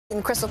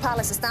In Crystal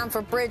Palace at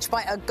Stamford Bridge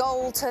by a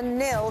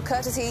 1-0,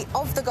 courtesy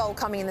of the goal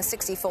coming in the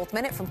 64th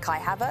minute from Kai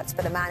Havertz,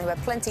 but a man who had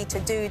plenty to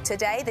do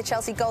today. The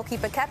Chelsea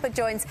goalkeeper Kepa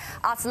joins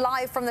us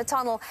live from the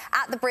tunnel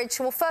at the bridge.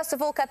 Well, first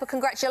of all, Kepa,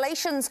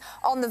 congratulations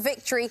on the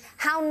victory.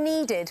 How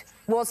needed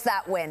was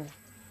that win?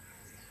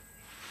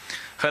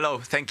 Hello,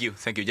 thank you.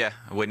 Yeah,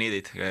 we need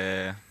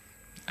it.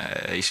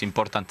 It's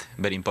important,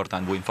 very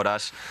important win for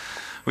us.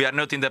 We are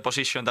not in the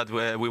position that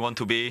we want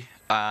to be,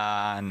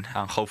 and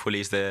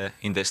hopefully is the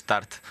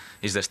start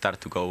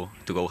to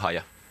go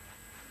higher.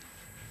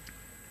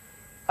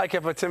 Hi,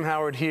 Kepa. Tim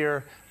Howard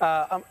here.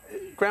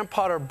 Graham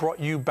Potter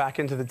brought you back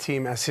into the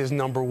team as his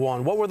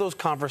 #1. What were those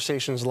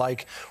conversations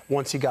like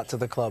once he got to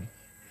the club?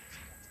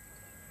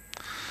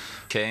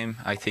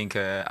 I think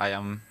I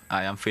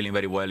am feeling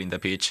very well in the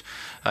pitch.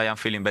 I am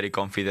feeling very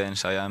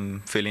confident. I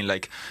am feeling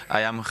like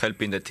I am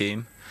helping the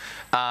team,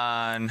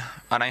 and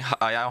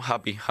I am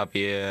happy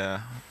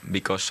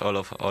because all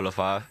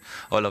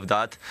of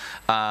that,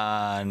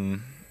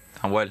 and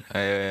well,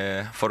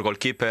 for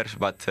goalkeepers,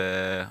 but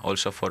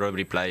also for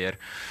every player.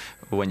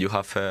 When you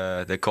have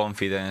the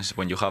confidence,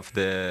 when you have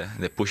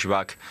the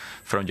pushback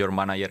from your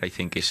manager, I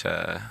think is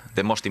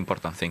the most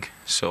important thing.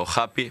 So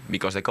happy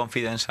because the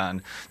confidence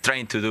and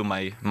trying to do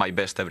my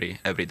best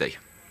every day.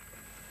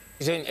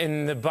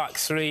 In the back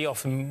three,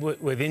 often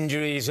with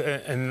injuries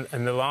and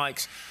the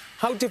likes,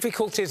 how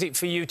difficult is it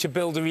for you to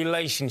build a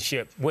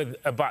relationship with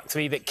a back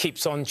three that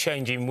keeps on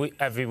changing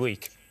every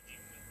week?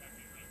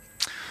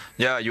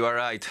 Yeah, you are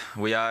right.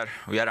 We are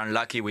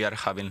unlucky. We are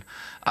having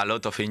a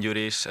lot of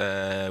injuries.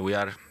 We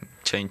are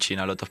changing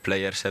a lot of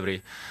players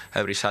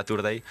every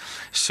Saturday.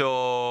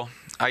 So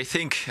I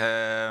think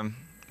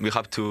we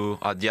have to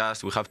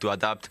adjust. We have to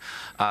adapt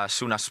as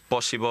soon as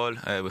possible.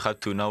 We have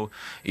to know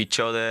each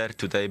other.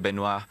 Today,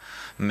 Benoit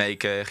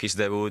make his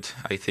debut.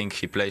 I think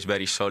he plays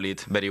very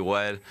solid, very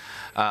well,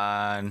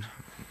 and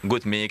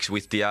good mix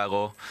with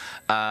Thiago.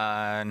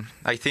 And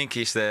I think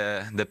it's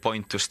the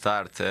point to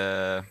start.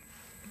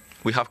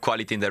 We have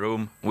quality in the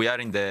room. We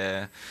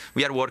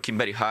are working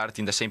very hard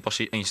in the same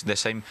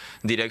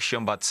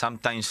direction, but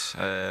sometimes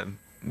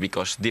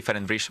because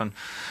different reason,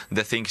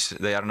 the things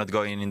they are not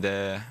going in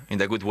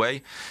the good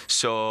way.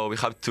 So we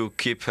have to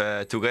keep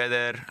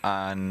together,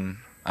 and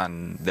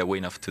the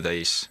win of today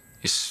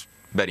is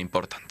very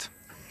important.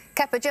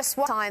 Kepa, just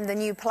one time the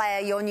new player,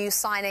 your new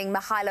signing,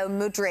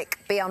 Mudryk,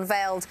 be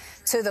unveiled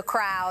to the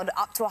crowd,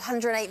 up to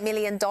 $108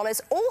 million.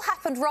 All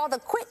happened rather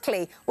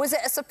quickly. Was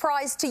it a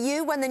surprise to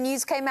you when the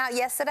news came out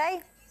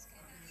yesterday?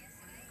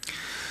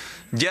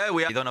 Yeah,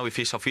 I don't know if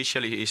it's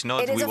official. It's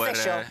not. It is we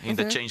official. Were in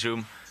the change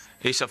room.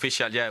 It's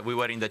official. Yeah, we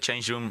were in the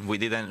change room. We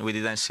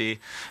didn't see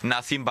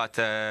nothing, but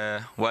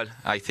well,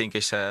 I think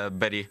he's a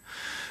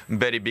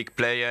very big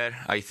player.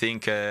 I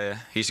think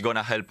he's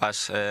gonna help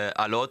us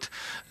a lot,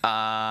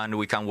 and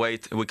we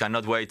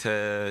cannot wait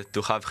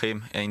to have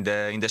him in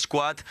the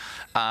squad.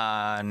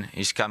 And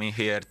he's coming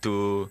here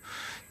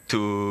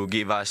to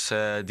give us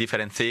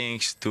different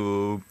things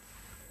to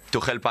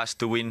help us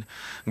to win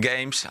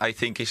games. I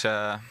think he's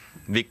a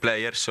big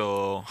player,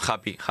 so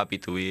happy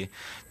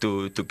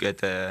to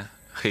get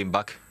him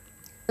back.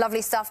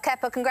 Lovely stuff.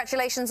 Kepa,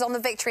 congratulations on the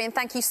victory, and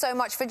thank you so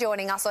much for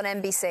joining us on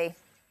NBC.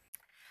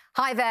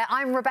 Hi there,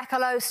 I'm Rebecca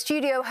Lowe,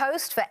 studio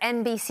host for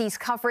NBC's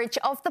coverage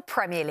of the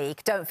Premier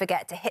League. Don't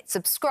forget to hit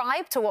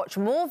subscribe to watch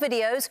more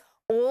videos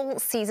all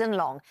season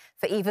long.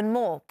 For even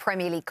more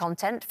Premier League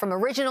content, from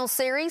original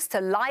series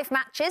to live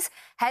matches,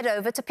 head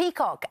over to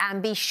Peacock,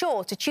 and be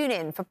sure to tune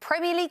in for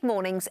Premier League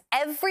mornings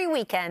every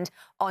weekend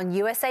on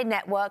USA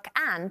Network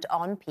and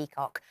on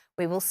Peacock.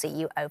 We will see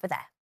you over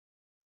there.